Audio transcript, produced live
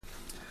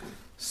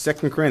2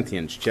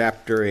 Corinthians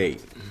chapter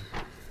 8.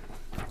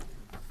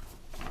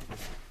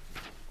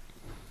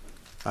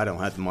 I don't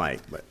have the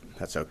mic, but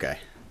that's okay.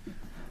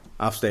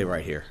 I'll stay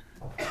right here.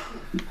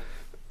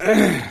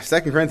 2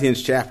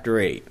 Corinthians chapter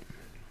 8.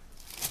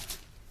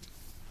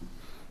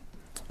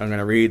 I'm going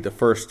to read the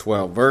first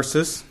 12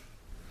 verses.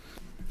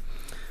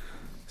 It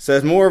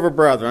says, "Moreover,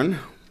 brethren,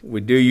 we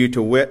do you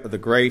to wit of the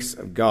grace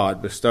of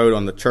God bestowed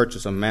on the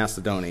churches of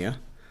Macedonia,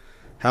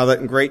 how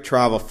that in great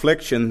trial of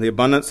affliction the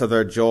abundance of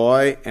their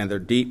joy and their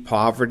deep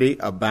poverty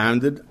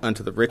abounded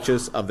unto the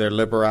riches of their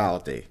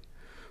liberality.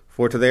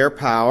 For to their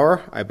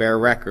power I bear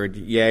record,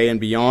 yea, and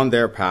beyond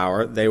their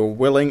power they were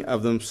willing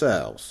of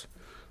themselves,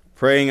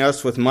 praying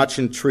us with much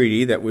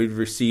entreaty that we would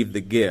receive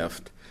the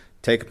gift,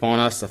 take upon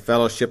us the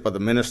fellowship of the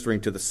ministering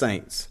to the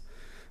saints.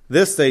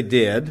 This they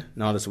did,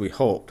 not as we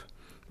hoped,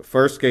 but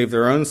first gave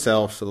their own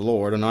selves to the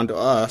Lord, and unto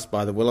us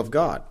by the will of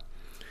God.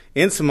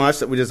 Insomuch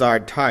that we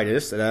desired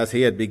Titus, that as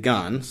he had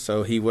begun,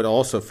 so he would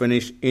also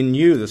finish in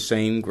you the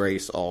same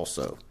grace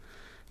also.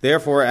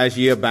 Therefore, as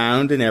ye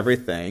abound in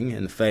everything,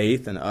 in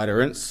faith and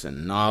utterance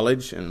and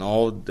knowledge and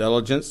all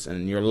diligence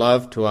and your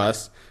love to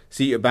us,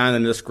 see ye abound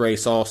in this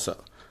grace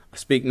also. I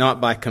speak not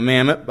by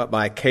commandment, but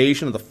by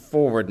occasion of the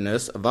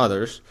forwardness of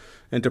others,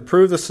 and to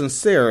prove the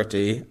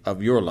sincerity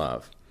of your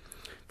love.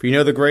 For you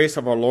know the grace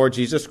of our Lord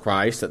Jesus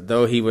Christ, that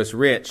though he was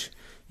rich,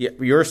 yet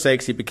for your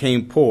sakes he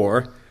became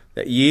poor,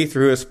 that ye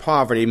through his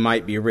poverty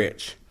might be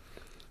rich.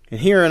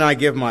 And herein I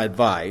give my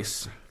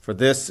advice, for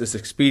this is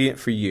expedient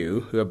for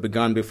you, who have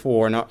begun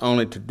before, not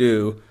only to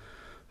do,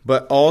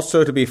 but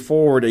also to be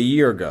forward a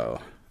year ago.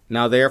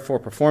 Now therefore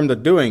perform the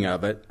doing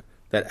of it,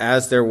 that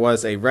as there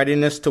was a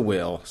readiness to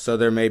will, so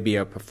there may be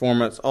a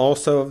performance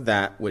also of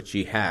that which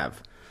ye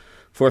have.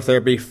 For if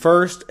there be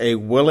first a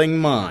willing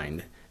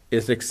mind,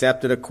 is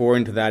accepted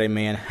according to that a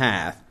man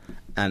hath,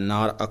 and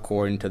not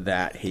according to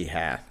that he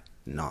hath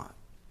not."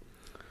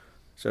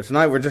 So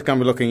tonight we're just going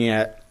to be looking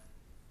at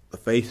the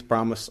faith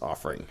promise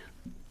offering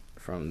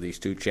from these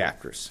two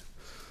chapters.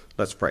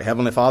 Let's pray.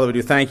 Heavenly Father, we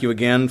do thank you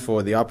again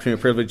for the opportunity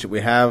and privilege that we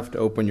have to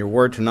open your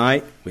word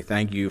tonight. We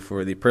thank you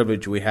for the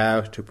privilege we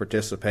have to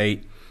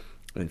participate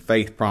in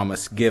faith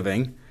promise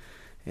giving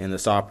and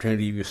this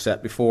opportunity you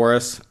set before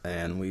us.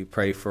 And we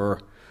pray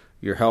for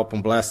your help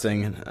and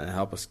blessing, and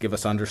help us, give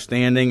us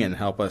understanding, and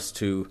help us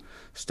to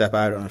step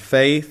out on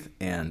faith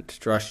and to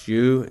trust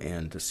you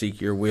and to seek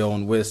your will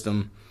and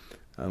wisdom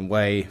and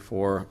way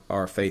for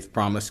our faith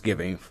promise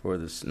giving for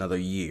this another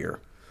year.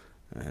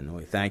 And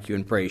we thank you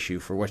and praise you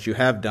for what you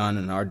have done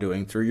and are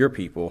doing through your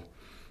people.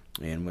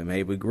 And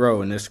may we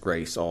grow in this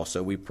grace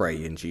also, we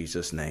pray in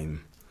Jesus'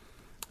 name.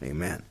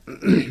 Amen.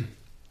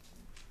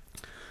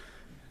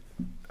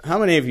 How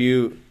many of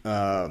you,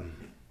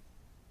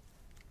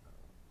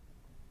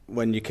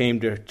 when you came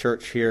to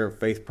church here,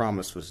 faith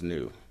promise was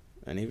new?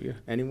 Any of you?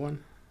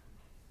 Anyone?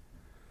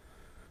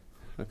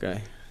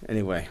 Okay.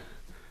 Anyway.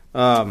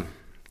 I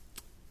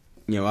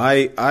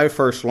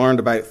first learned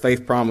about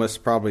faith promise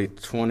probably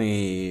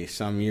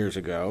 20-some years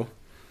ago,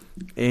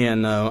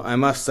 and I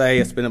must say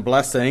it's been a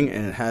blessing,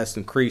 and it has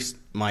increased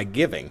my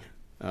giving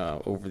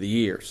over the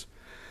years.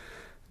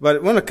 But I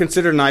want to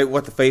consider tonight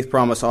what the faith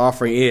promise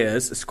offering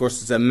is. Of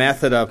course, it's a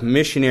method of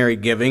missionary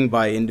giving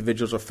by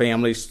individuals or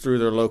families through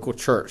their local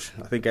church.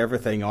 I think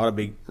everything ought to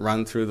be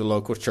run through the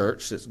local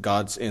church. It's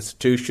God's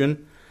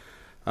institution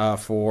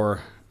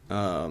for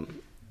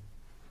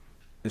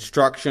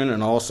instruction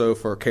and also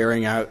for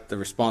carrying out the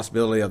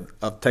responsibility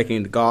of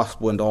taking the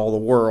gospel into all the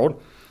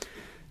world.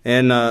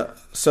 And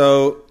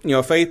so,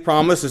 faith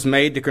promise is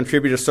made to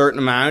contribute a certain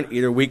amount,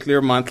 either weekly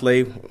or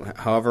monthly,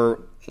 however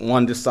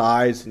one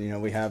decides.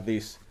 We have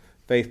these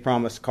faith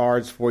promise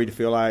cards for you to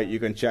fill out. You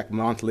can check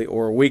monthly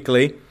or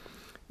weekly.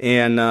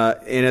 And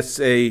it's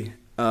a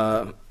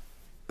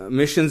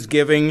missions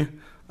giving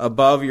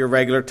above your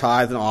regular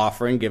tithe and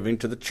offering, giving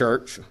to the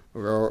church,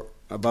 or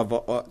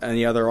above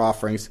any other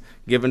offerings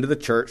given to the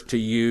church to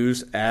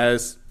use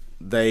as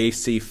they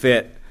see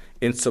fit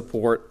in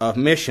support of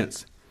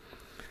missions.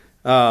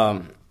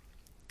 And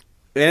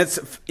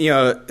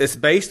it's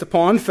based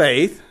upon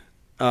faith.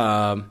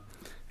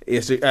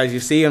 As you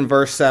see in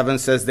verse 7,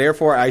 says,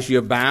 "Therefore, as you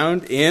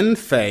abound in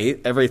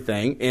faith,"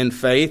 everything, "in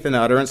faith and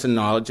utterance and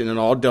knowledge and in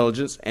all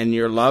diligence and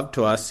your love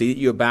to us, see that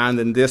you abound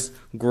in this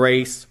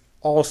grace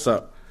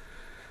also."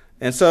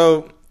 And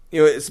so,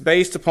 it's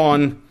based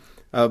upon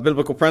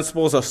biblical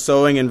principles of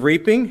sowing and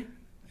reaping.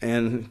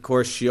 And, of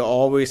course, you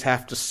always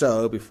have to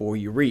sow before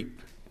you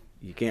reap.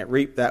 You can't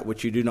reap that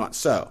which you do not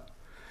sow.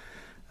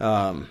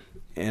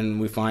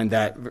 And we find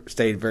that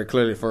stated very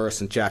clearly for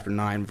us in chapter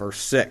 9, verse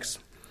 6.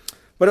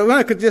 But I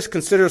want to just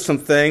consider some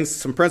things,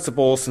 some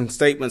principles, some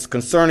statements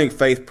concerning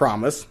faith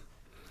promise.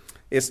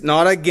 It's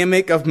not a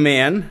gimmick of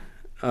men.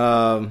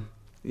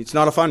 It's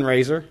not a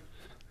fundraiser.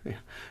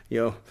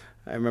 I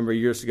remember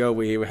years ago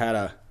we had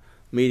a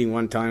meeting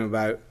one time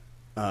about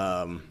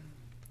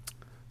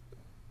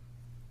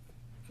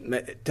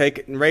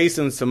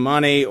raising some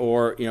money,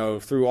 or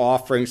through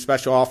offerings,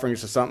 special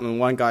offerings or something. And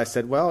one guy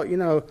said, "Well,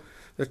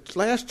 the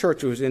last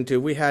church I was into,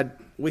 we had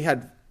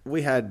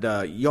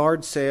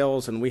yard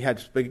sales, and we had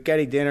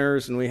spaghetti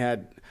dinners, and we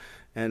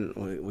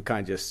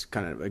kind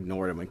of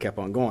ignored them and kept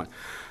on going.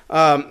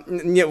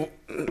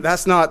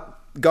 That's not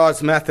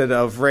God's method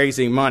of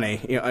raising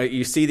money.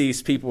 You see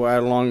these people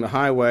out along the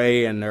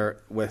highway, and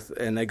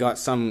they got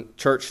some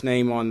church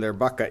name on their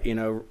bucket,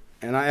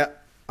 and I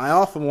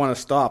often want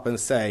to stop and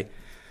say,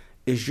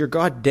 is your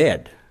God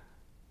dead?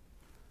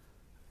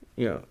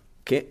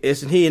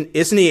 Isn't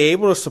he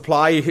able to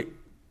supply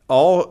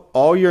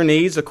all your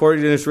needs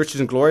according to his riches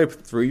and glory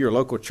through your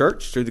local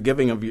church, through the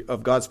giving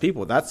of God's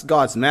people? That's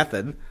God's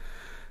method.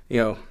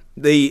 For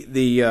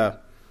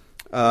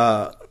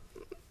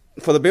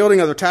the building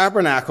of the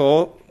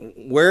tabernacle,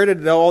 where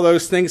did all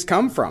those things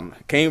come from?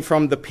 It came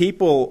from the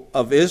people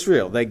of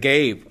Israel. They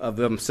gave of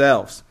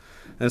themselves.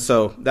 And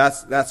so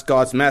that's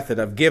God's method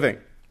of giving.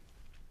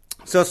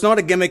 So it's not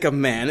a gimmick of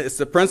man. It's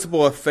the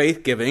principle of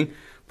faith giving,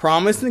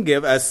 promise and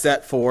give, as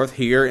set forth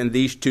here in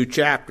these two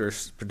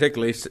chapters,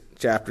 particularly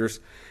chapters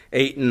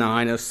 8 and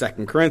 9 of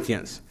 2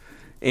 Corinthians.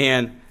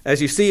 And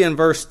as you see in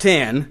verse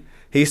 10,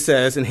 he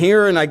says, "And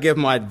herein I give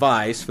my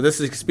advice, for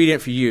this is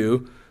expedient for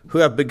you, who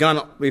have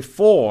begun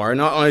before,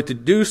 not only to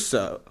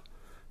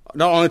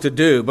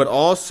do, but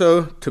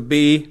also to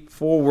be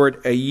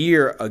forward a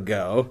year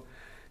ago."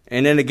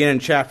 And then again in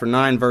chapter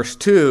 9, verse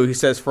 2, he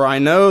says, "For I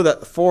know that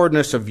the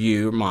forwardness of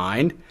your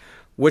mind,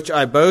 which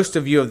I boast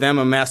of you of them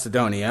in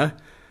Macedonia,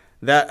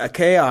 that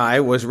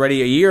Achaia was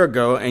ready a year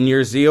ago, and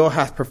your zeal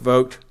hath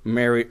provoked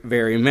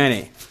very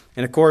many."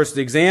 And of course,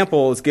 the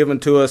example is given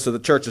to us of the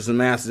churches in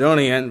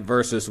Macedonia in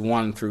verses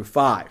 1 through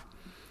 5.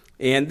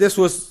 And this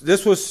was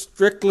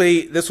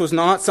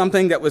not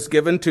something that was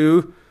given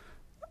to,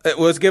 it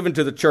was given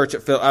to the church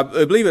at Philippi. I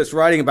believe it's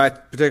writing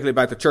particularly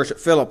about the church at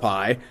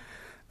Philippi.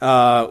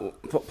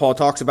 Paul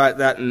talks about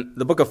that in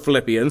the book of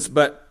Philippians,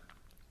 but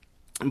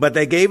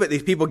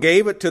these people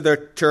gave it to their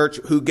church,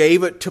 who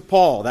gave it to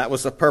Paul. That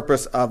was the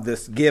purpose of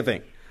this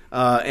giving,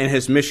 in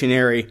his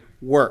missionary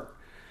work.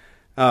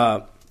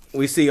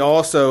 We see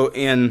also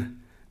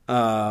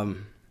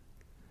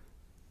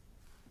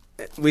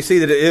we see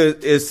that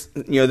it is,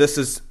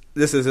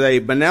 this is a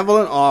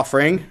benevolent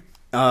offering,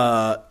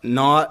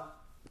 not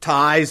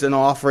tithes and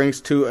offerings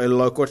to a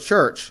local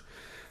church.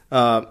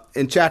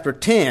 In chapter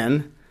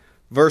 10,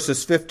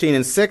 verses 15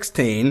 and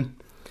 16,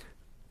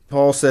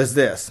 Paul says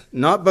this,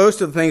 "Not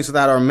boast of things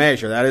without our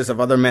measure, that is,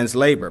 of other men's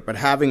labor, but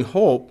having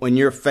hope, when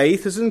your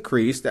faith is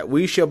increased, that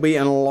we shall be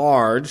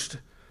enlarged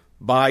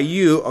by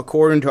you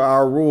according to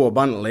our rule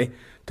abundantly,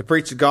 to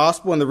preach the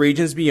gospel in the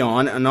regions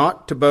beyond, and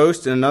not to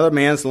boast in another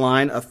man's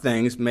line of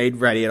things made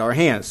ready at our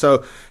hands."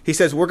 So he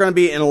says, we're going to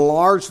be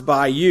enlarged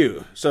by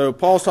you. So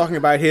Paul's talking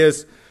about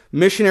his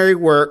missionary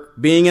work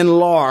being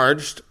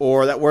enlarged,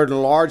 or that word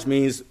enlarged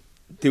means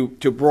to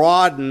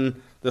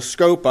broaden the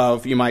scope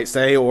of, you might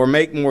say, or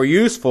make more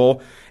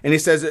useful. And he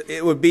says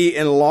it would be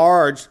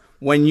enlarged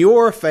when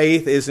your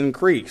faith is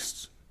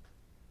increased.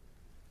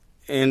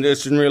 And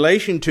it's in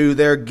relation to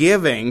their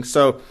giving.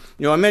 So,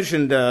 I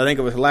mentioned, I think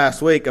it was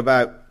last week,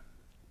 about,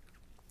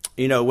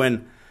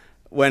 when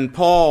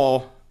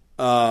Paul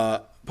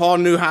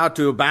knew how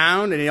to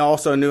abound, and he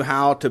also knew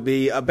how to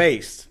be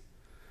abased.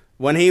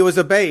 When he was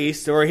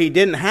abased, or he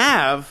didn't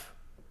have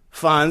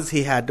funds,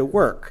 he had to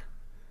work.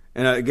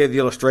 And I gave the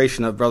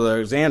illustration of Brother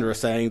Alexander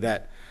saying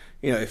that,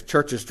 if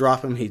churches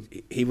drop him,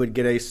 he would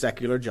get a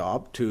secular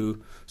job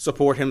to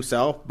support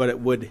himself, but it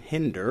would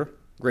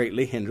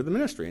greatly hinder the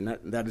ministry, and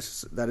that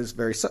is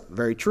very,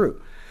 very true.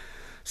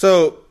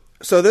 So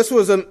this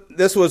is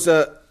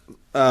a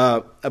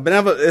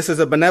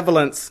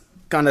benevolence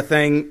kind of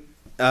thing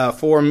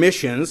for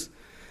missions.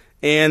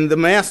 And the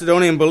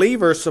Macedonian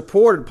believers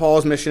supported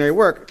Paul's missionary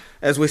work.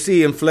 As we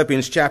see in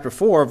Philippians chapter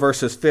 4,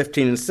 verses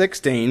 15 and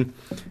 16,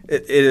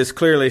 it is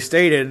clearly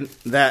stated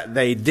that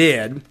they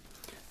did.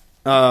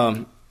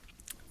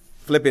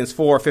 Philippians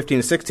 4, 15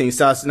 and 16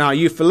 says, "Now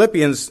you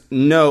Philippians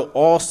know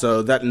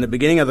also that in the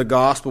beginning of the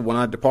gospel, when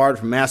I departed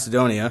from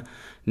Macedonia,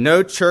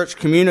 no church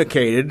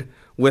communicated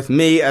with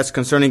me as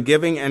concerning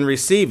giving and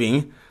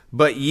receiving,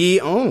 but ye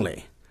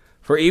only.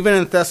 For even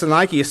in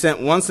Thessalonica ye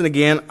sent once and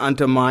again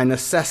unto my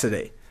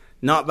necessity.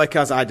 Not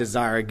because I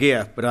desire a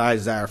gift, but I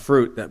desire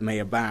fruit that may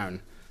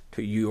abound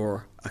to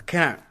your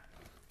account."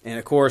 And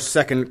of course,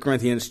 2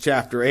 Corinthians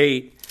chapter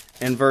 8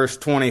 and verse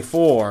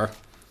 24,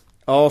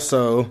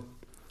 also,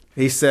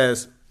 he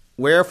says,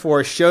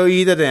 "Wherefore show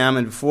ye to them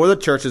and before the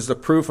churches the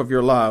proof of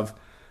your love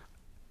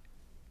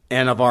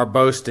and of our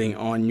boasting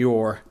on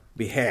your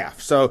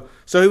behalf." So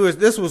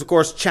this was, of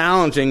course,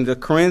 challenging the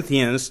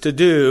Corinthians to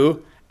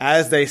do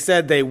as they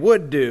said they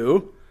would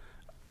do,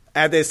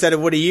 as they said it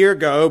would a year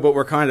ago, but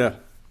were kind of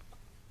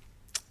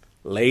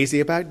lazy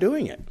about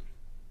doing it.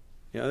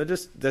 They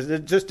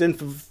just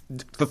didn't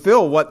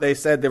fulfill what they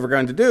said they were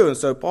going to do. And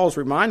so Paul's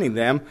reminding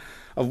them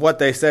of what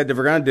they said they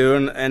were going to do,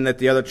 and that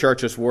the other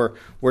churches were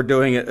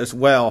doing it as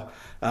well.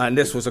 And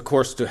this was, of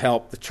course, to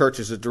help the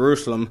churches of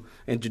Jerusalem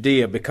and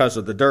Judea because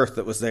of the dearth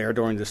that was there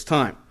during this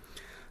time.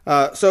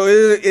 So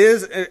it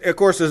is, of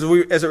course, as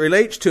it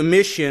relates to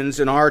missions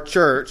in our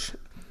church,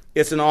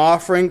 it's an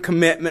offering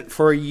commitment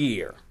for a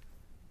year.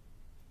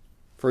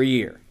 for a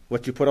year.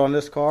 What you put on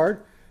this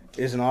card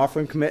is an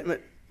offering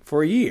commitment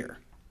for a year,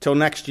 till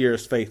next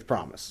year's faith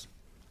promise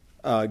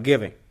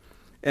giving.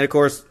 And, of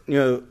course,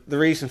 the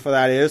reason for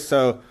that is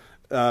so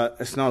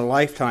it's not a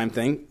lifetime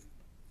thing,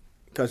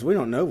 because we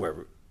don't know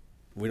where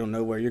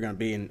you're going to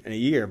be in a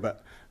year.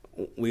 But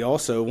we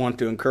also want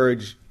to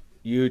encourage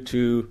you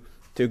to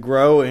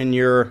grow in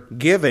your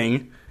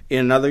giving in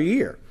another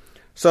year.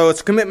 So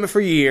it's a commitment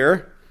for a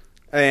year,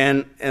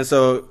 and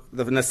so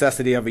the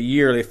necessity of a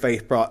yearly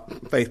faith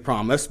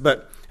promise.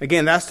 But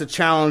again, that's to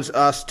challenge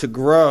us to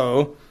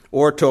grow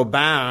or to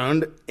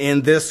abound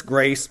in this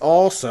grace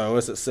also,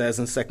 as it says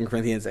in 2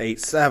 Corinthians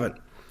 8:7.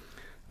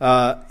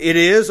 It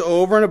is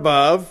over and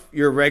above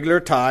your regular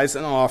tithes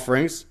and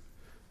offerings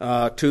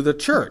to the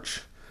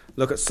church.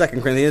 Look at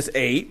 2 Corinthians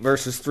 8,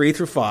 verses 3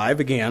 through 5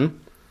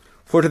 again.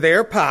 For to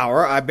their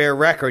power I bear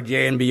record,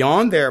 yea, and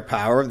beyond their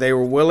power they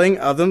were willing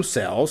of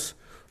themselves,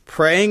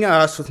 praying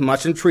us with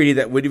much entreaty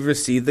that we would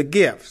receive the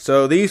gift.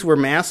 So these were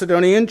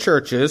Macedonian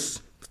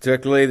churches,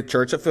 particularly the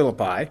church at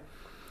Philippi,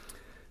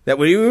 that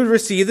we would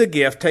receive the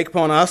gift, take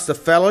upon us the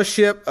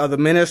fellowship of the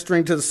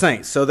ministering to the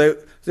saints. So they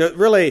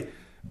really,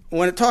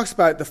 when it talks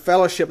about the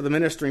fellowship of the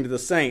ministering to the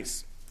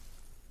saints,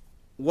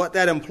 what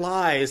that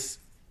implies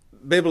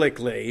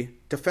biblically,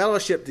 to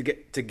fellowship to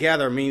get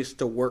together means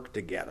to work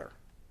together.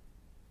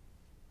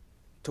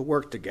 To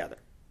work together.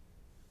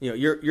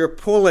 You're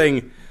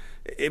pulling,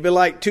 it'd be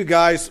like two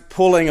guys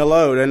pulling a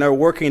load and they're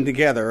working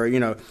together.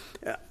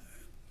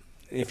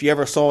 If you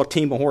ever saw a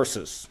team of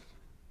horses,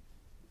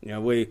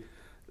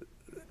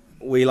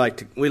 we like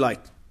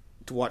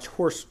to watch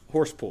horse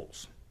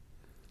pulls,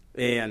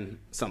 and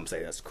some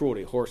say that's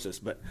cruelty to horses,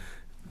 but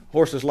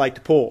horses like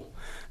to pull.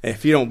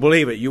 If you don't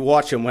believe it, you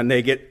watch them when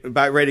they get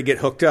about ready to get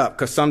hooked up,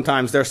 because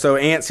sometimes they're so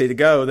antsy to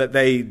go that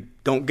they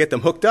don't get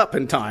them hooked up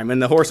in time,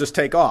 and the horses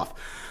take off.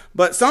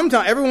 But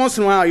sometimes, every once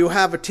in a while, you'll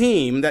have a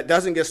team that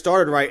doesn't get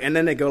started right, and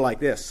then they go like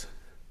this,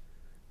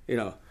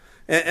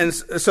 And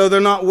so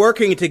they're not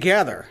working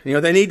together.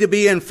 They need to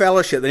be in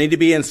fellowship. They need to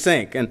be in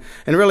sync. And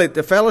really,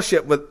 the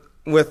fellowship with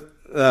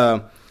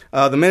the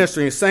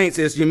ministering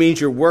saints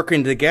means you're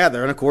working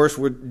together. And of course,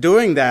 we're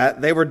doing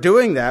that. They were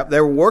doing that.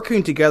 They were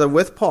working together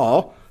with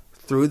Paul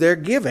through their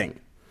giving.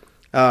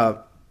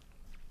 So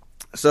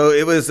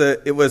it was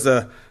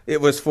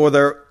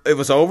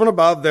over and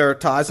above their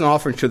tithes and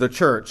offerings to the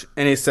church.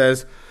 And he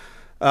says,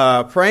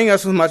 praying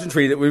us with much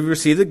entreaty that we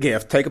receive the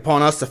gift, take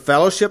upon us the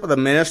fellowship of the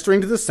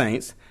ministering to the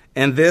saints.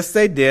 And this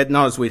they did,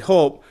 not as we'd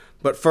hoped,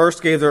 but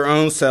first gave their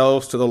own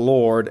selves to the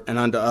Lord and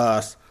unto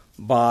us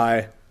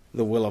by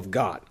the will of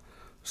God.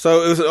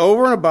 So it was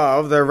over and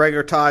above their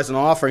regular tithes and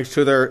offerings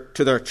to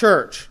their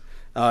church.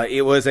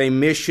 It was a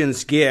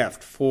missions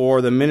gift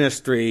for the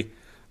ministry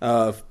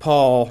of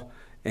Paul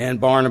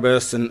and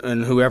Barnabas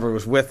and whoever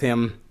was with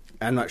him.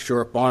 I'm not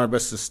sure if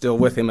Barnabas is still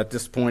with him at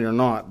this point or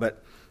not,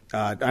 but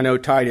I know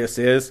Titus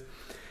is.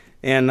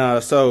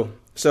 And so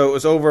it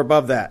was over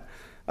above that.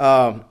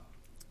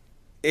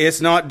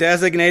 It's not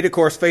designated, of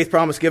course, faith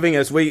promise giving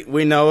as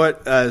we know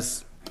it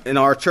as in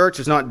our church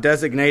is not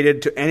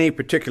designated to any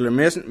particular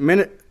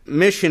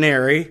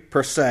missionary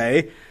per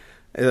se,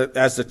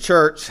 as the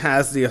church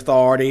has the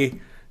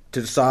authority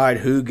to decide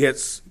who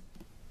gets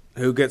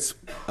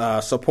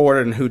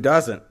supported and who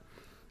doesn't.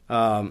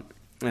 And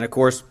of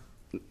course,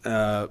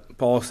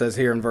 Paul says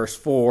here in verse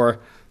 4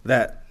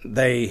 that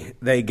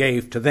they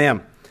gave to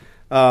them.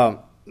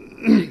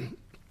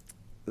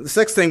 The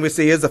sixth thing we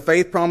see is the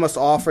faith promise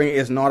offering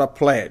is not a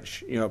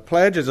pledge. A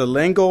pledge is a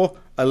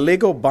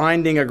legal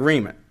binding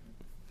agreement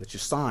that you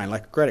sign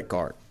like a credit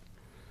card.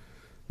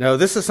 No,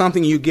 this is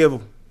something you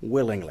give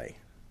willingly.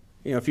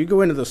 If you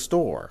go into the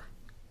store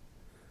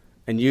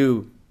and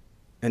you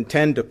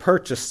intend to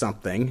purchase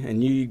something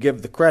and you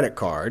give the credit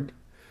card,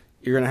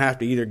 you're going to have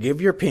to either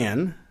give your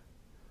PIN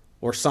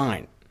or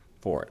sign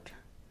for it.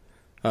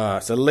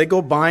 It's a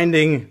legal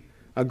binding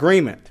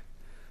agreement.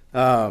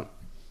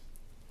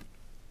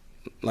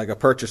 Like a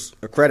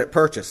credit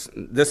purchase.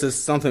 This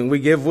is something we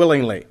give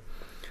willingly.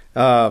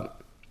 2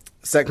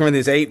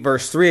 Corinthians 8,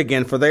 verse 3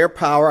 again, for their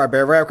power I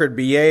bear record,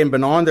 yea, and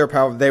beyond their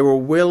power, they were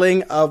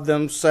willing of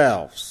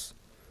themselves.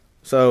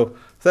 So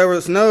there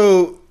was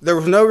no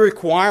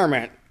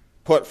requirement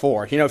put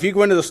forth. If you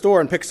go into the store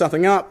and pick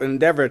something up and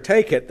endeavor to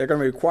take it, they're going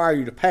to require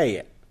you to pay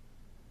it.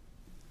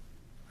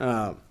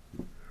 Unless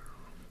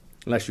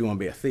you want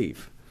to be a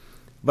thief.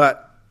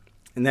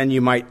 And then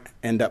you might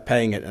end up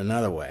paying it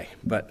another way.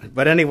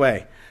 But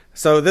anyway,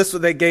 so this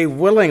they gave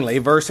willingly.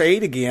 Verse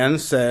 8 again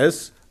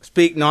says,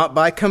 speak not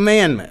by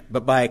commandment,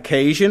 but by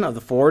occasion of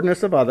the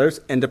forwardness of others,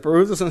 and to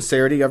prove the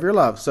sincerity of your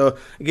love. So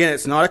again,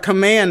 it's not a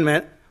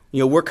commandment.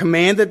 We're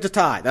commanded to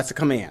tithe. That's a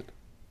command.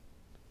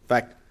 In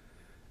fact,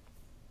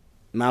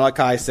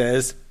 Malachi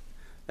says,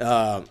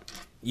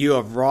 you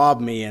have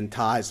robbed me in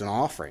tithes and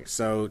offerings.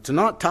 So to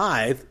not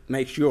tithe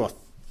makes you a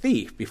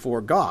thief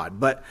before God.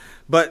 But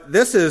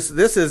this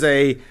is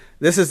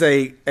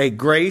a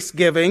grace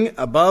giving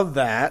above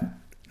that.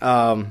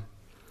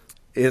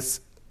 It's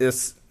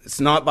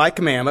not by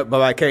commandment, but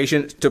by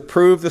occasion, to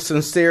prove the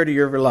sincerity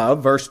of your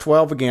love. Verse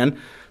 12 again,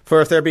 For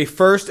if there be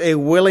first a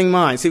willing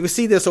mind. See, we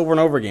see this over and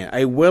over again.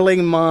 A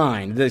willing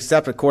mind,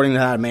 except according to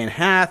that a man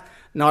hath,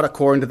 not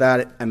according to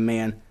that a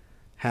man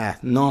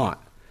hath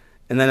not.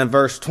 And then in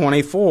verse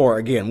 24,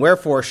 again,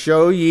 wherefore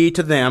show ye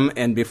to them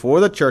and before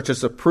the churches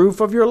the proof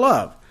of your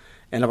love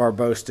and of our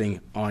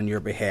boasting on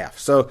your behalf.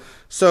 So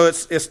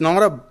it's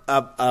not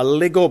a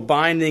legal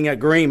binding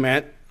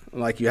agreement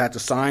like you have to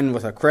sign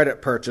with a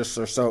credit purchase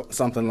or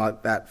something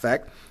like that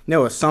effect.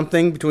 No, it's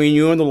something between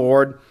you and the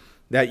Lord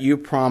that you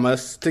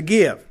promise to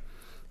give.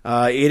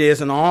 It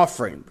is an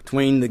offering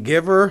between the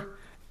giver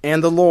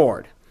and the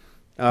Lord.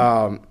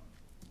 We're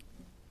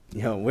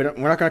not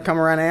going to come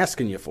around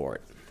asking you for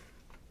it.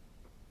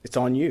 It's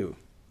on you.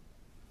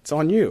 It's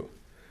on you.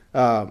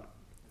 I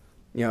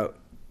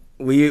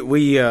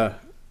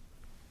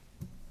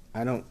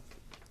don't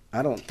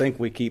think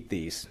we keep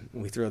these.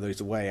 We throw these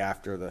away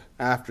after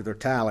they're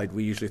tallied.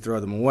 We usually throw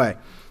them away.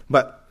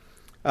 But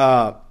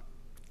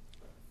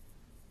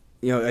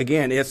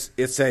again,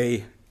 it's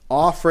a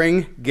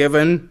offering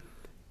given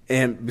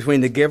and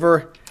between the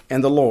giver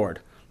and the Lord.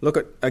 Look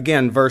at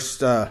again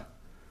verse. I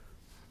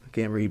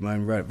can't read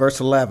mine. Right, verse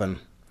 11.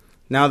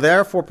 Now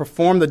therefore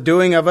perform the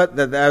doing of it,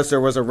 that as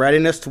there was a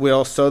readiness to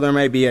will, so there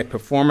may be a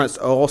performance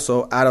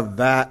also out of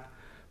that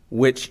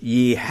which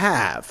ye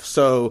have.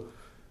 So,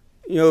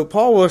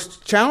 Paul was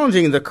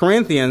challenging the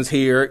Corinthians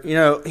here.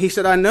 He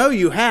said, "I know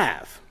you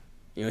have."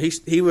 He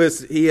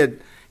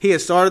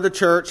had started the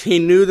church. He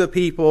knew the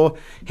people.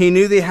 He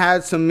knew they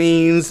had some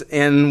means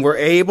and were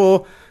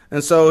able.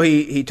 And so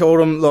he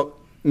told them,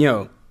 "Look,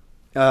 you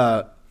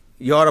ought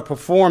to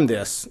perform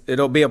this.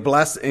 It'll be a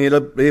blessing. It'll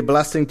be a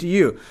blessing to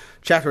you."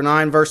 Chapter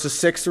 9, verses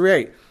 6 through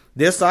 8.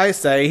 "This I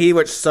say, he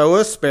which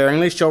soweth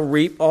sparingly shall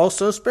reap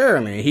also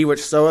sparingly. He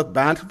which soweth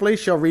bountifully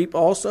shall reap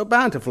also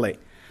bountifully.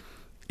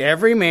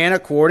 Every man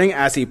according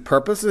as he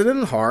purposeth in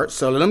his heart,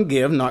 so let him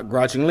give, not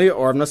grudgingly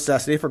or of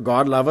necessity, for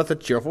God loveth a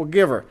cheerful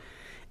giver.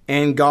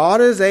 And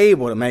God is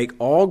able to make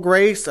all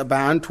grace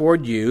abound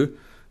toward you,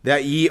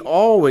 that ye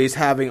always,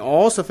 having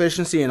all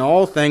sufficiency in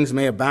all things,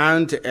 may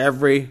abound to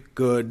every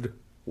good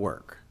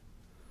work."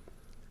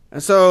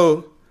 And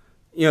so,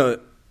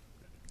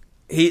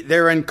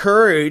 they're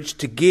encouraged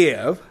to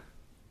give,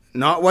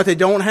 not what they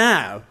don't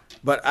have,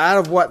 but out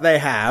of what they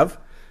have,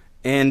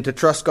 and to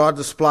trust God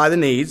to supply the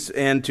needs,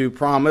 and to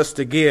promise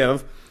to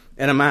give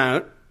an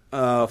amount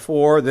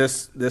for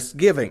this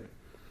giving.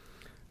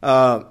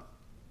 So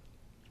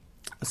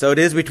it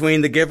is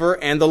between the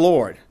giver and the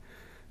Lord.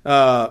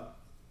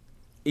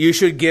 You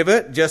should give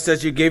it just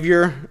as you give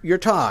your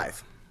tithe.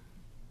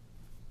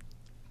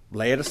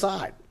 Lay it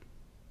aside.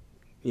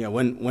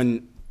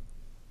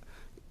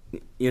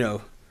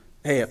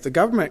 Hey, if the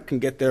government can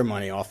get their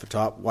money off the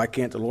top, why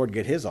can't the Lord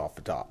get his off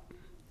the top?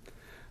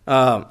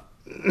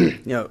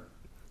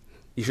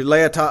 You should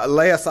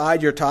lay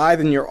aside your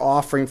tithe and your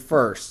offering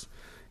first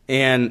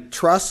and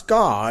trust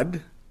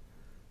God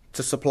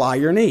to supply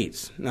your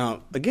needs.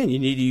 Now, again, you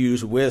need to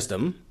use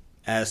wisdom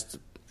as to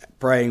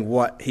praying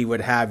what he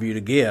would have you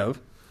to give.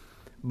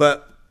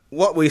 But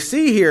what we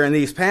see here in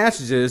these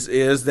passages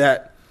is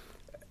that,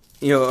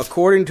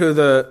 according to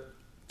the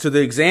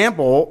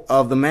example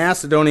of the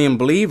Macedonian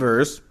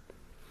believers,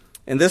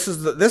 and this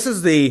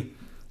is the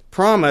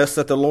promise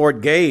that the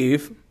Lord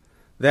gave,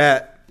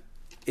 that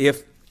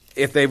if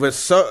they would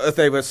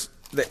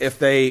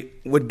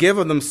give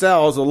of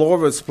themselves, the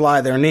Lord would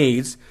supply their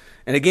needs.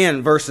 And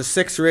again, verses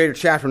 6 through 8 of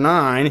chapter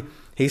 9,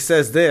 he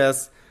says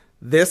this: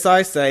 "This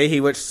I say, he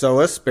which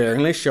soweth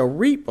sparingly shall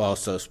reap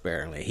also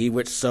sparingly. He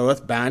which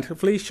soweth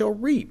bountifully shall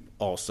reap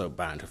also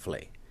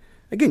bountifully."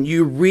 Again,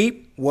 you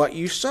reap what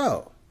you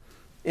sow.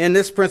 And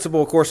this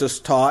principle, of course,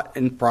 is taught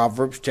in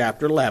Proverbs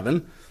chapter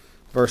 11,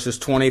 verses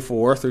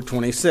 24 through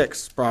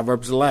 26.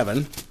 Proverbs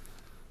 11,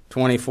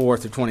 24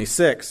 through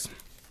 26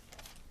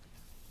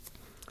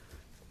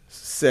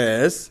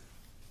 says,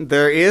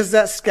 "There is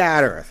that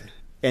scattereth,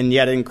 and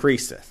yet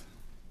increaseth."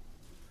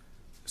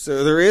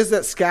 So there is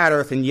that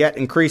scattereth, and yet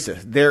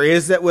increaseth. There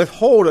is that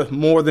withholdeth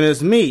more than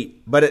is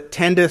meet, but it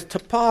tendeth to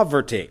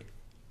poverty.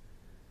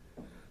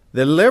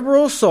 The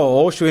liberal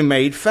soul shall be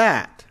made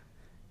fat,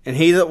 and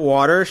he that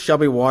watereth shall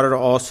be watered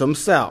also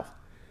himself.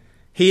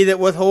 He that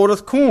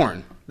withholdeth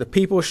corn, the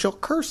people shall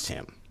curse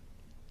him.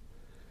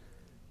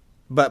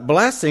 But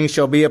blessing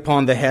shall be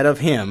upon the head of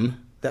him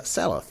that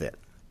selleth it.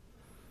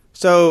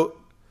 So,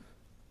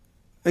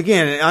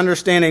 again,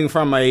 understanding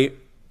from a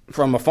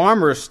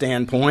farmer's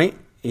standpoint,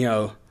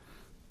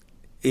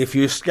 if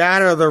you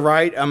scatter the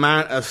right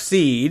amount of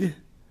seed,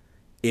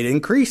 it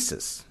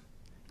increases.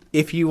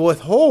 If you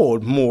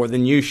withhold more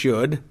than you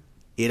should,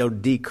 it'll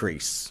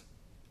decrease.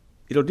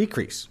 It'll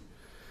decrease.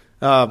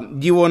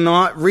 You will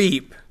not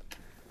reap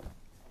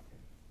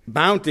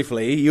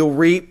bountifully, you'll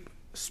reap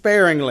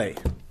sparingly.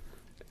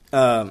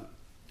 I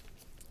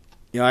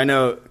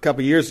know a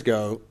couple years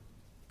ago,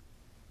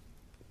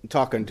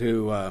 talking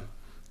to,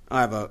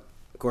 I have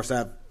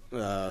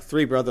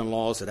three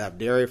brother-in-laws that have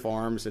dairy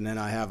farms, and then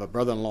I have a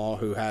brother-in-law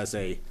who has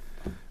a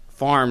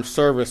farm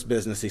service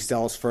business. He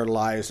sells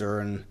fertilizer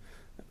and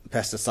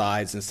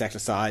pesticides,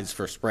 insecticides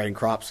for spraying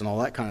crops and all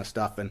that kind of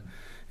stuff. And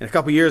a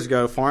couple of years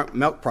ago,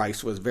 milk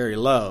price was very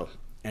low.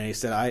 And he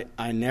said,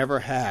 I never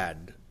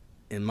had,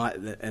 and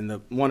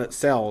the one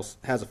that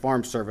has a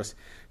farm service,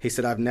 he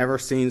said, I've never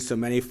seen so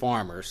many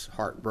farmers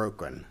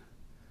heartbroken.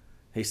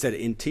 He said,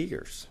 in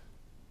tears.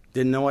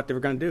 Didn't know what they were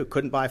going to do.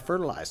 Couldn't buy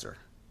fertilizer.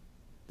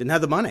 Didn't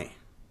have the money.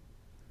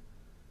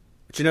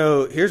 But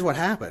here's what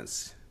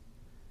happens.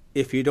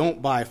 If you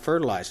don't buy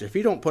fertilizer, if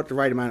you don't put the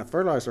right amount of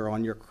fertilizer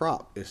on, your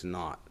crop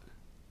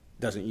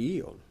doesn't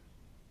yield.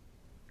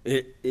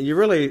 You're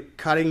really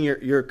cutting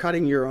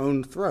your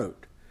own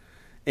throat.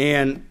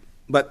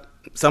 But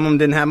some of them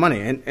didn't have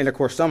money, and of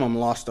course some of them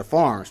lost their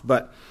farms.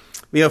 But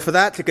for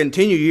that to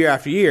continue year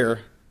after year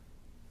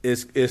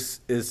is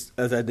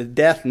a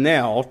death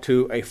knell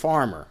to a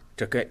farmer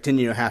to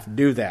continue to have to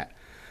do that.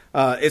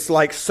 It's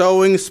like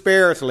sowing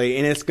sparingly,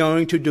 and it's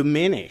going to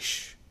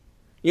diminish.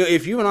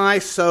 If you and I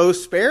sow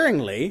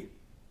sparingly,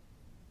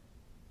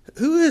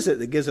 who is it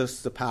that gives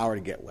us the power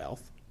to get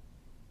wealth?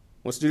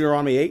 What's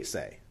Deuteronomy 8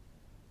 say?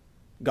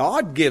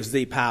 God gives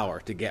thee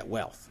power to get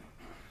wealth.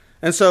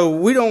 And so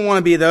we don't want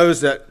to be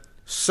those that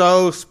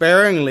sow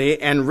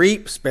sparingly and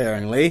reap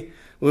sparingly.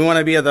 We want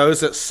to be those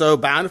that sow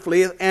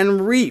bountifully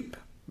and reap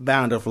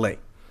bountifully.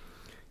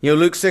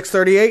 Luke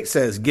 6:38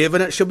 says,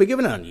 given it shall be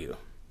given unto you,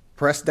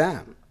 pressed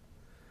down.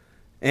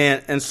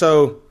 And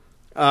so,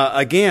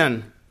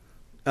 again,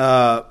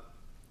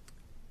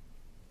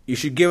 you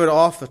should give it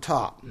off the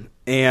top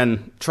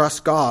and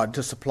trust God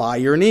to supply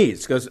your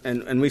needs.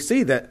 And we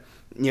see that,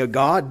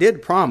 God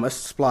did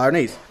promise to supply our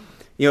needs.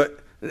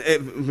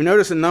 If you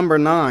notice in number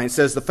 9, it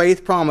says the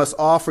faith promise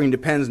offering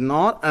depends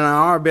not on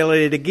our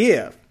ability to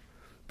give,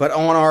 but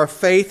on our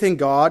faith in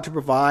God to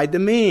provide the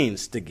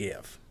means to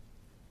give.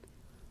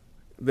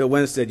 Bill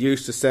Winstead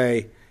used to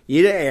say,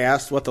 ye to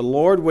ask what the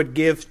Lord would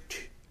give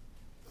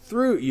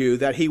through you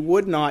that he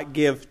would not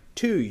give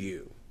to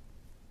you.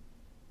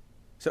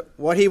 So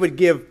what he would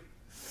give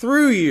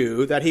through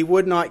you that he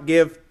would not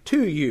give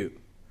to you.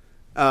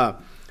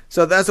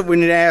 So that's what we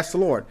need to ask the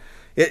Lord.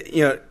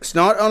 It's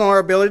not on our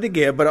ability to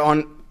give, but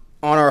on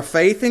our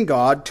faith in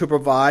God to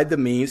provide the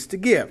means to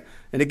give.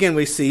 And again,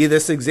 we see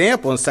this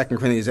example in 2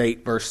 Corinthians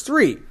 8, verse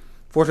 3.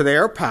 For to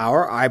their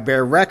power I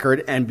bear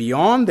record, and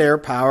beyond their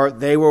power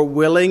they were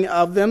willing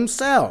of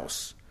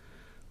themselves,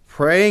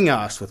 praying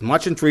us with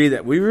much entreaty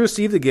that we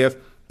receive the gift,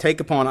 take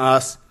upon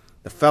us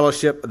the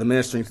fellowship of the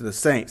ministering to the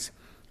saints.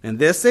 And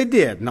this they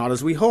did, not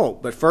as we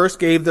hoped, but first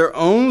gave their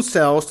own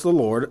selves to the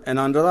Lord and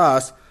unto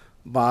us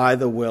by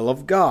the will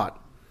of God.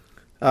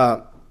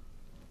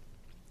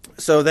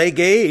 So they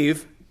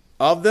gave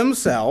of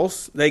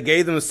themselves. They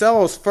gave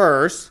themselves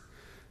first.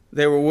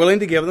 They were willing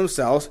to give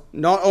themselves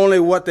not only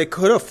what they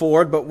could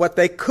afford, but what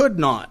they could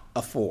not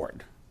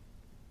afford.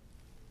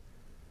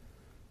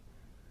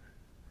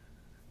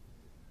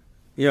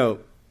 I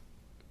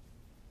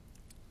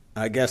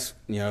guess,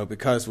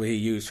 because we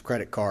use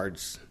credit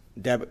cards,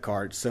 debit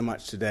cards so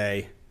much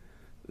today,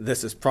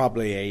 this is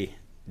probably a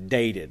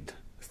dated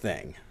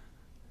thing.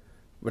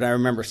 But I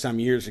remember some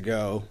years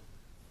ago,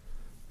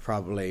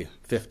 probably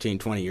 15,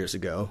 20 years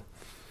ago,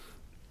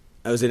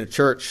 I was in a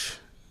church,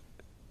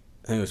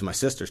 I think it was my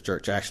sister's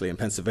church actually in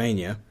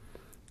Pennsylvania,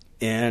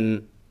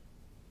 and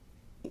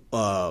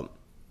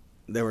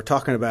they were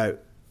talking about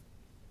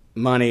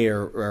money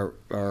or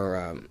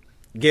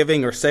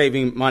giving or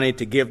saving money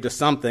to give to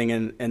something,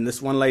 and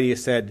this one lady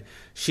said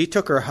she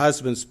took her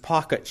husband's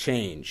pocket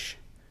change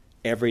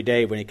every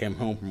day when he came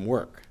home from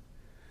work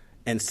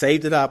and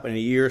saved it up, and in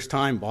a year's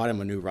time bought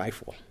him a new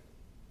rifle.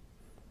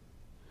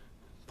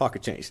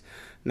 Pocket change.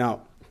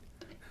 Now,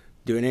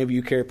 do any of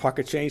you carry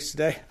pocket change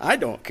today? I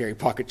don't carry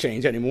pocket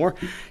change anymore.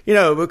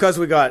 Because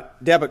we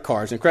got debit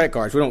cards and credit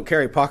cards, we don't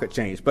carry pocket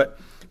change. But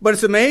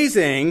it's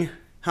amazing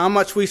how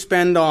much we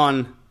spend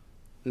on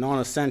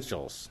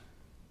non-essentials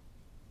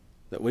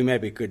that we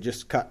maybe could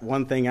just cut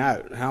one thing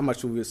out, how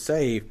much we would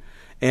save,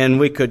 and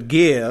we could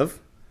give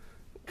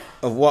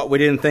of what we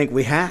didn't think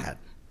we had.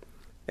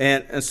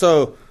 And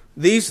so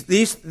these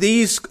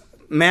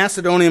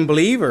Macedonian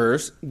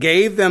believers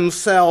gave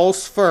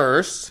themselves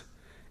first,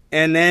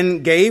 and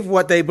then gave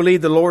what they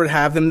believed the Lord would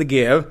have them to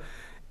give,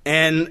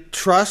 and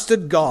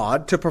trusted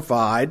God to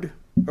provide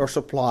or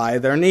supply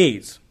their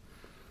needs.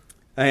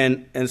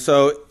 And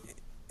so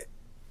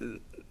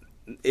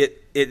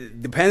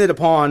it depended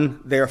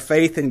upon their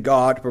faith in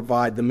God to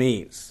provide the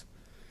means.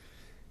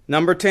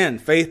 Number 10,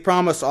 faith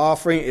promise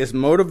offering is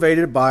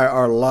motivated by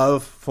our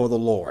love for the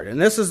Lord.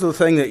 And this is the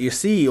thing that you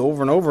see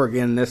over and over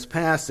again in this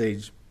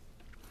passage.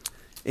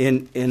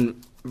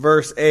 In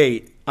verse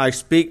 8, I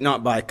speak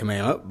not by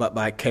commandment, but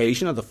by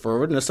occasion of the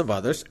forwardness of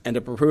others, and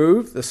to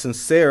prove the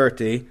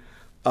sincerity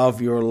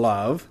of your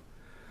love.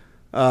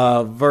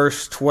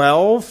 Verse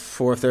 12,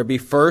 for if there be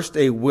first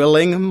a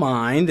willing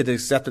mind, it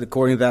is accepted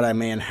according to that a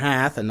man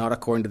hath, and not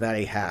according to that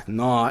he hath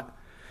not.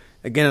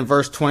 Again in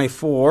verse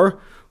 24,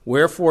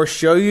 wherefore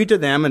show you to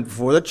them and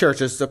before the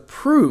churches the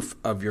proof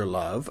of your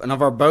love, and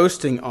of our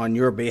boasting on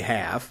your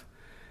behalf.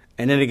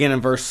 And then again in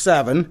verse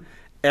 7,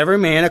 every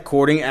man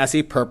according as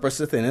he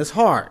purposeth in his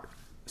heart.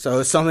 So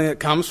it's something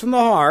that comes from the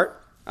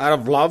heart out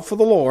of love for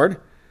the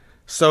Lord.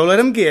 So let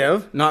him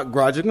give, not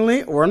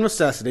grudgingly or in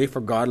necessity,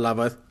 for God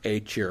loveth a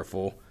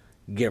cheerful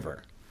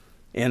giver.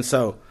 And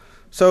so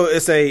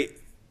it's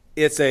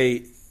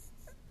a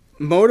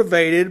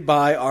motivated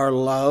by our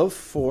love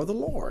for the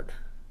Lord,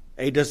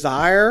 a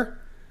desire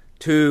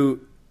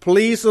to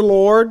please the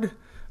Lord,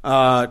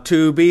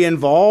 to be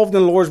involved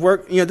in the Lord's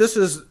work. This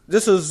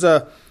is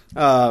an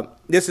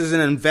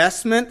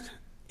investment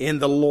in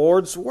the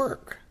Lord's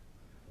work,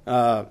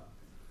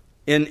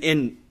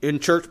 in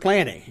church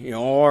planting.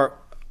 Or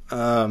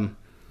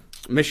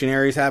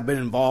missionaries have been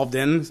involved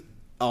in,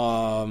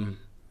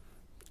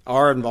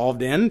 are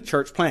involved in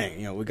church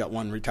planting. We got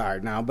one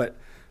retired now, but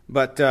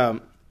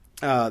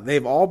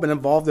they've all been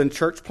involved in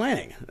church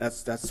planting.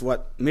 That's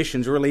what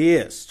missions really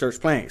is, church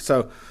planting.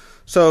 So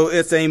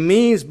it's a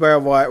means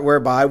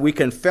whereby we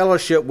can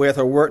fellowship with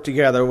or work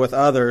together with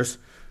others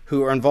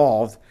who are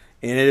involved,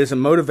 and it is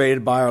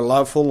motivated by our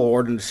love for the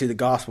Lord and to see the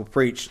gospel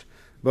preached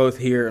both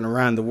here and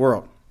around the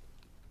world.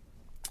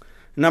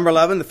 Number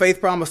 11, the faith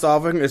promise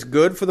offering is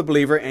good for the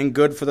believer and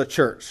good for the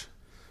church.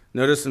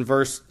 Notice in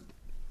verse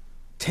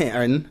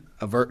 10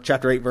 of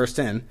chapter 8, verse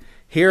 10,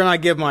 "Here I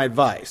give my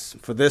advice,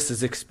 for this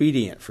is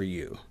expedient for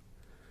you,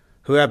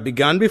 who have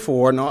begun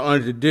before, not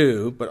only to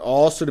do, but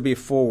also to be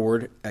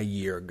forward a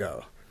year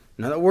ago."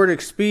 Now, that word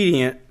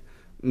expedient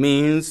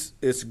means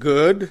it's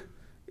good,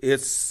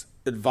 it's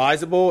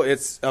advisable,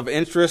 it's of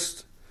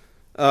interest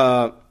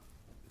to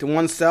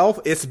oneself,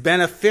 it's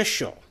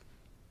beneficial.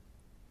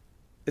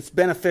 It's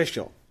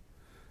beneficial.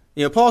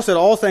 Paul said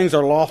all things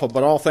are lawful,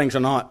 but all things are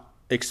not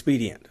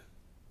expedient.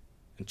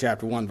 In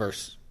chapter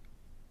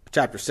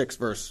 6,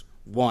 verse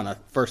 1 of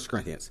 1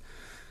 Corinthians.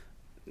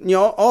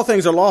 All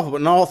things are lawful,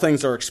 but not all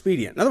things are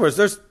expedient. In other words,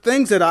 there's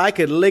things that I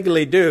could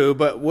legally do,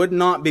 but would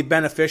not be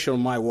beneficial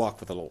in my walk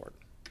with the Lord.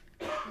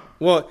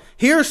 Well,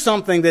 here's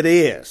something that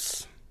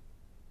is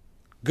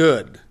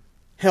good,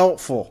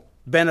 helpful,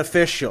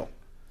 beneficial,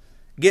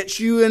 gets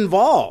you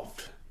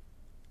involved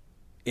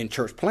in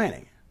church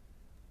planting.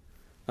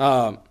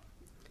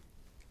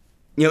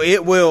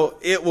 It will,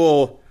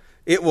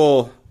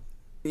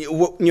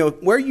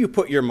 where you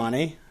put your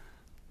money,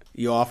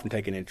 you often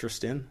take an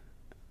interest in.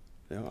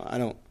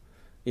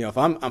 If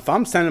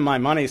I'm sending my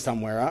money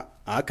somewhere,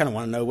 I kind of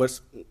want to know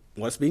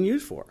what's being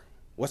used for,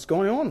 what's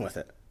going on with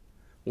it,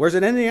 where's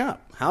it ending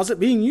up, how's it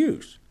being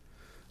used,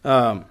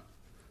 what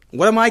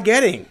am I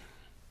getting,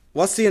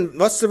 what's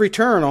the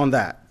return on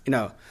that?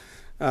 We're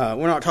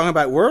not talking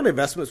about worldly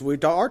investments. We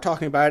are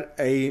talking about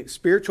a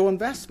spiritual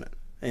investment,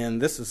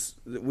 and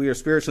we are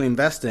spiritually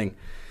investing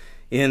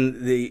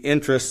in the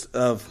interests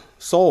of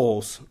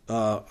souls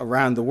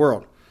around the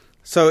world.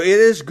 So it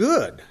is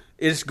good.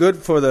 It's good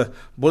for the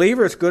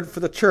believer. It's good for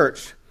the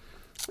church.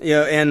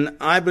 And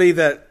I believe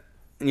that,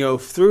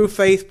 through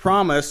faith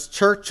promise,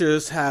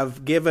 churches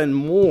have given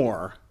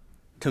more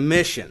to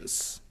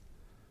missions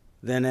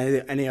than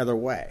any other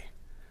way.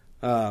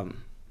 Our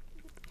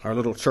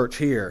little church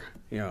here,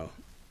 I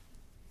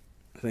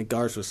think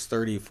ours was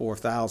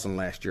 34,000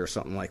 last year or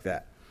something like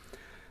that.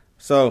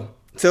 So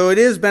it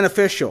is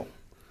beneficial.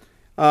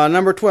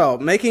 Number 12,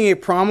 making a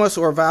promise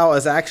or vow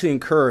is actually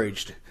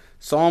encouraged.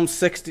 Psalm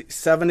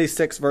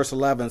 76, verse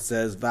 11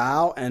 says,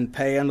 "Vow and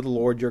pay unto the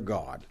Lord your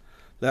God.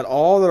 Let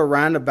all that are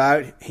round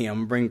about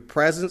him bring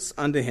presents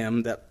unto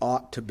him that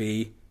ought to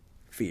be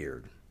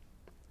feared."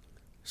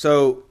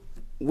 So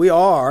we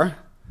are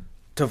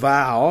to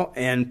vow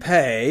and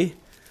pay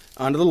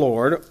unto the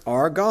Lord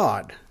our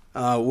God.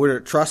 We're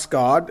to trust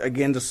God,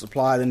 again, to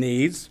supply the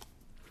needs.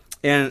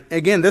 And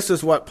again, this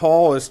is what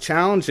Paul is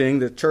challenging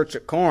the church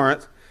at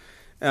Corinth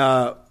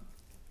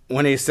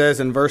when he says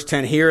in verse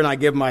 10, "Here and I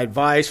give my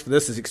advice, for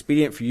this is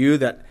expedient for you,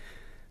 that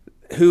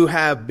who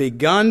have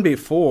begun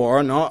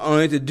before, not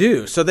only to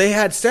do." So they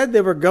had said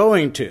they were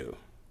going to.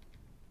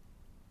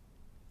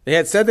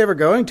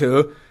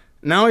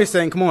 Now he's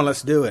saying, come on,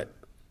 let's do it.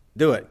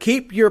 Do it.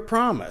 Keep your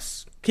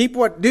promise.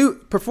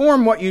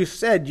 Perform what you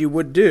said you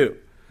would do.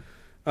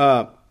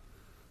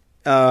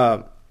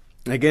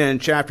 Again, in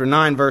chapter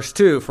 9, verse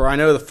 2, "For I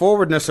know the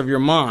forwardness of your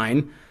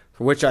mind,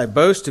 for which I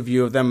boast of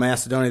you of them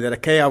Macedonia, that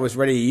Achaia was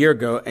ready a year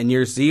ago, and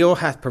your zeal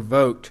hath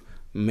provoked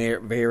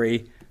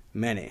very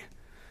many."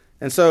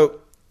 And so,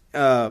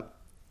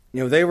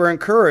 they were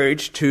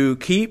encouraged to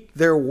keep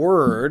their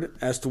word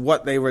as to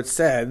what they had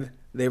said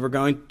they were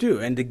going to do,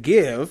 and to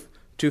give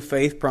to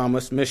Faith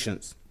Promise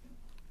Missions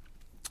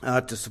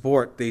to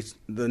support the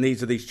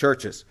needs of these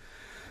churches.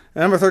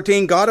 And number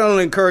 13, God not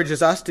only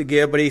encourages us to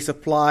give, but he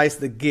supplies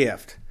the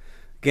gift.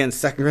 Again,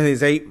 2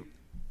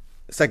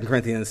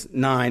 Corinthians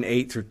 9,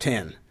 8 through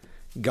 10.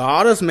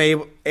 God is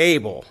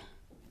able,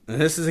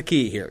 and this is the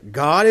key here,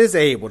 God is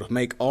able to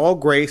make all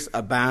grace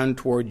abound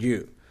toward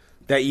you,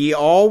 that ye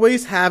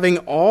always having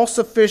all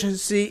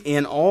sufficiency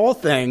in all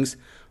things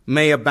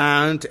may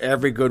abound to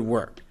every good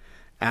work.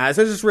 As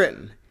it is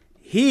written,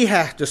 he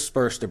hath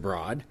dispersed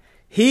abroad,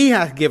 he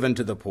hath given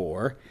to the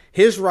poor,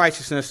 his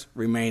righteousness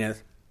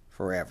remaineth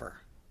forever.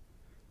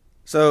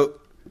 So,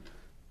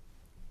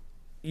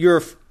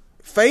 your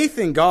faith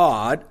in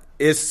God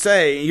is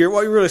saying,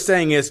 what you're really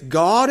saying is,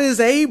 God is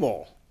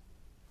able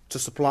to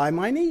supply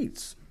my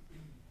needs.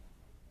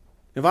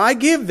 If I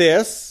give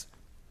this,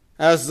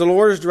 as the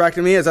Lord has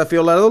directed me, as I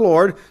feel led of the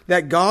Lord,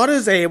 that God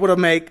is able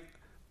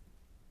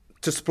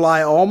to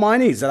supply all my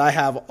needs, that I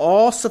have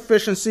all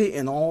sufficiency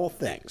in all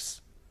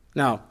things.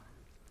 Now,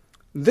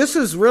 this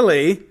is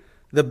really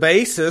the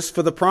basis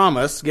for the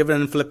promise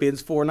given in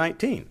Philippians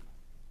 4:19.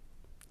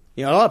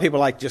 A lot of people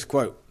like to just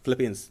quote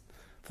Philippians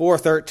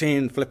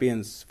 4:13,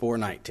 Philippians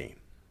 4:19.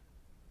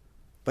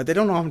 But they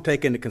don't often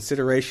take into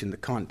consideration the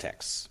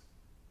context.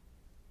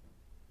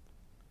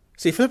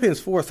 See, Philippians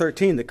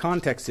 4:13, the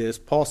context is,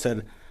 Paul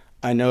said,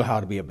 I know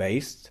how to be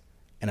abased,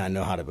 and I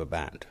know how to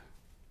abound.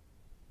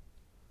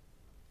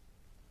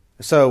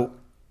 So,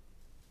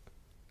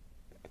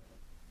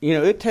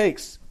 it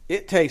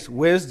takes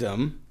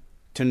wisdom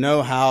to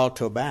know how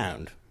to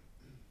abound.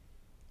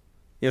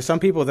 Some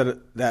people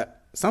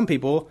that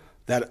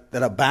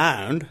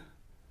abound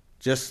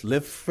just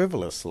live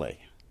frivolously,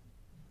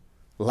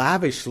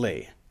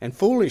 lavishly, and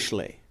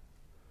foolishly.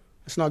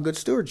 It's not good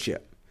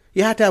stewardship.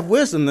 You have to have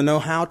wisdom to know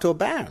how to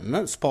abound.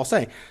 That's Paul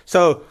saying.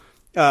 So,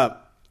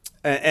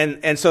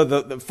 and so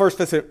the first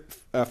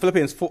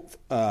Philippians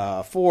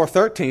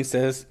 4:13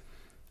 says,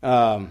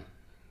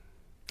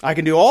 I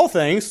can do all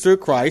things through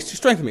Christ who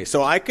strengthens me.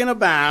 So I can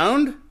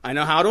abound. I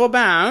know how to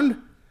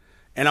abound.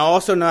 And I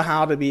also know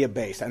how to be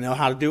abased. I know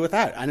how to do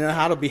without. I know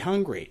how to be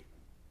hungry.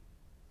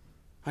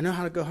 I know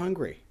how to go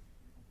hungry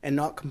and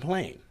not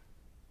complain.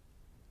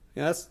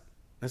 That's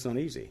not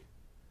easy.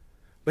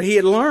 But he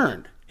had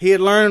learned. He had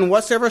learned in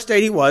whatsoever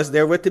state he was,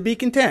 therewith to be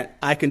content.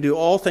 I can do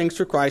all things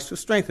through Christ who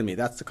strengthens me.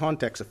 That's the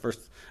context of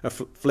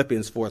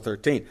Philippians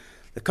 4:13.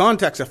 The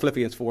context of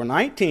Philippians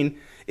 4:19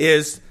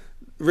 is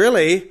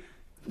really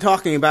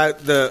talking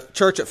about the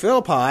church at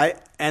Philippi,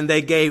 and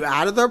they gave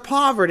out of their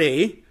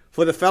poverty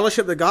for the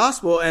fellowship of the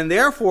gospel, and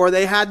therefore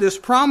they had this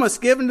promise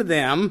given to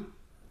them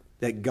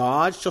that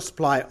God shall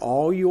supply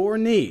all your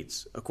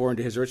needs according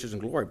to his riches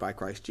and glory by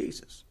Christ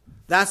Jesus.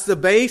 That's the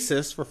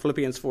basis for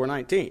Philippians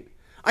 4:19.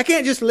 I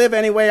can't just live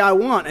any way I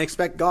want and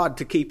expect God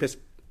to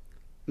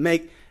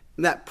make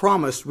that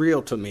promise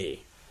real to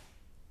me.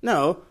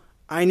 No,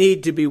 I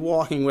need to be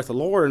walking with the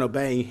Lord and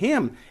obeying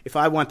him if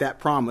I want that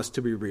promise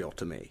to be real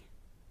to me.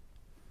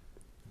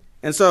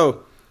 And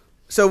so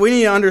we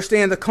need to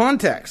understand the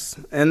context.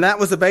 And that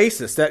was the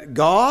basis, that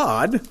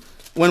God,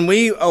 when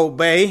we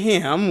obey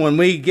him, when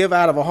we give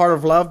out of a heart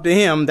of love to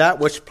him, that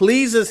which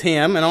pleases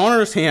him and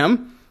honors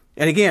him,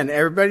 and again,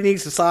 everybody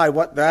needs to decide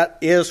what that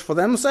is for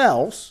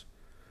themselves,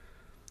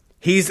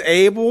 he's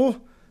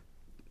able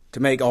to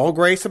make all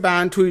grace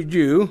abound to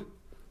you,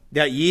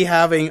 that ye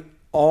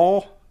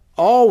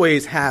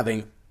always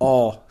having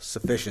all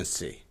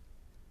sufficiency,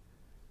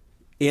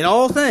 in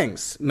all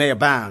things may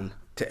abound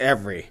to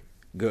every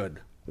good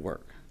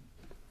work.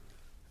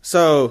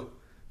 So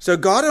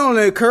God not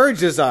only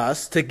encourages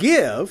us to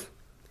give,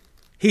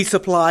 he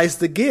supplies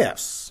the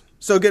gifts.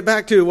 So get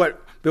back to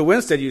what Bill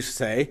Winstead used to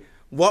say,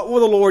 what will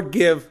the Lord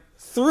give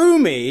through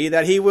me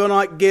that he will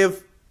not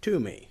give to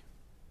me?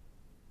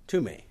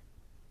 To me.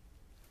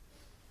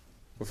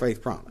 For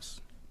faith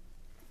promise.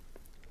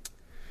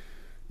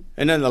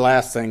 And then the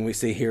last thing we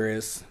see here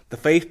is the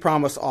faith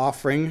promise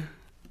offering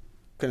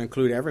can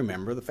include every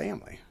member of the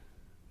family.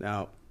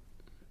 Now,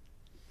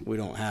 we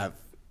have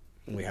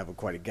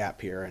quite a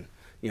gap here, and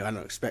I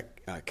don't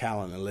expect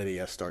Callan and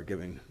Lydia to start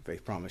giving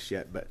faith promise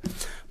yet,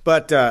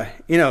 but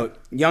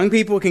young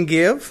people can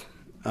give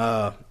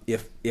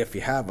if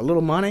you have a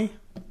little money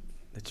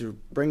that you're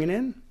bringing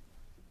in,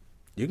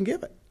 you can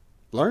give it.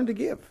 Learn to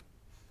give.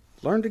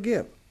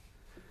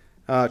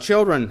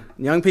 Children,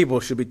 young people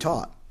should be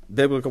taught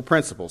biblical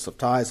principles of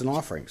tithes and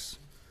offerings.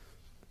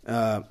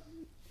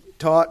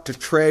 Taught to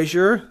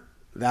treasure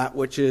that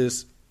which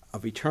is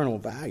of eternal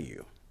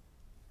value.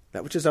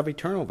 That which is of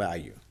eternal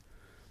value.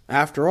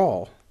 After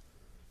all,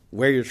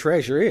 where your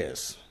treasure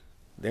is,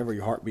 there will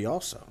your heart be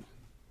also.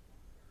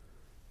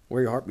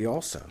 Where your heart be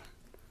also.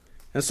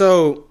 And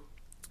so,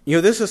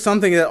 this is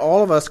something that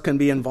all of us can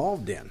be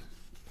involved in.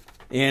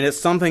 And it's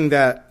something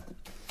that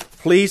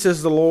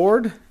pleases the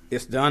Lord.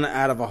 It's done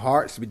out of a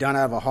heart. It's to be done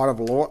out of a heart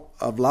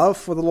of love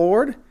for the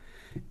Lord.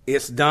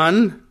 It's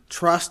done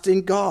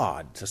trusting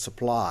God to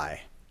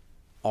supply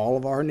all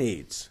of our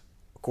needs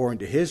according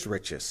to his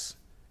riches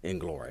in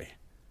glory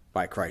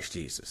by Christ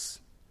Jesus.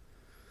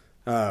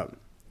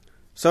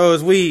 So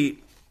as we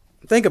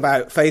think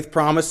about Faith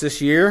Promise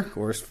this year, of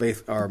course,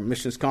 our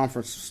missions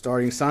conference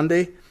starting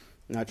Sunday,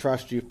 and I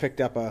trust you've picked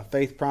up a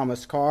Faith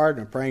Promise card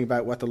and praying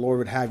about what the Lord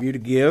would have you to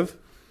give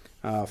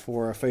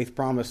for a Faith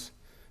Promise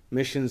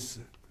missions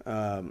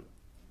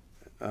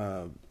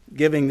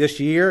giving this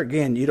year.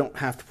 Again, you don't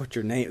have to put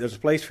your name. There's a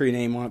place for your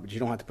name on it, but you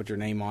don't have to put your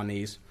name on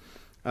these.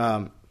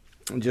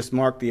 Just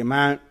mark the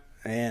amount,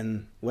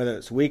 and whether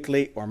it's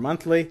weekly or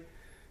monthly,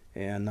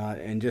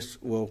 and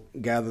just we'll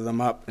gather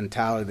them up and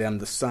tally them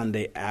the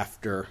Sunday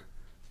after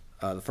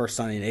the first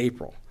Sunday in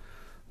April.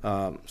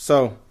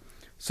 So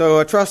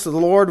I trust that the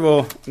Lord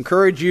will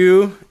encourage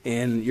you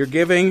in your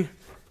giving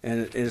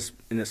And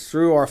it's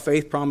through our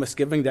faith promise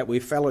giving that we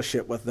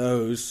fellowship with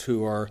those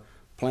who are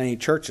planting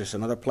churches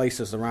in other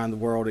places around the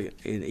world,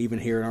 even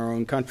here in our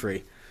own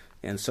country.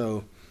 And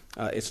so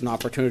it's an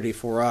opportunity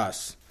for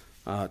us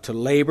to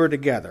labor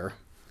together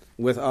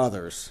with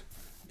others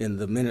in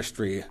the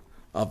ministry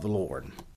of the Lord.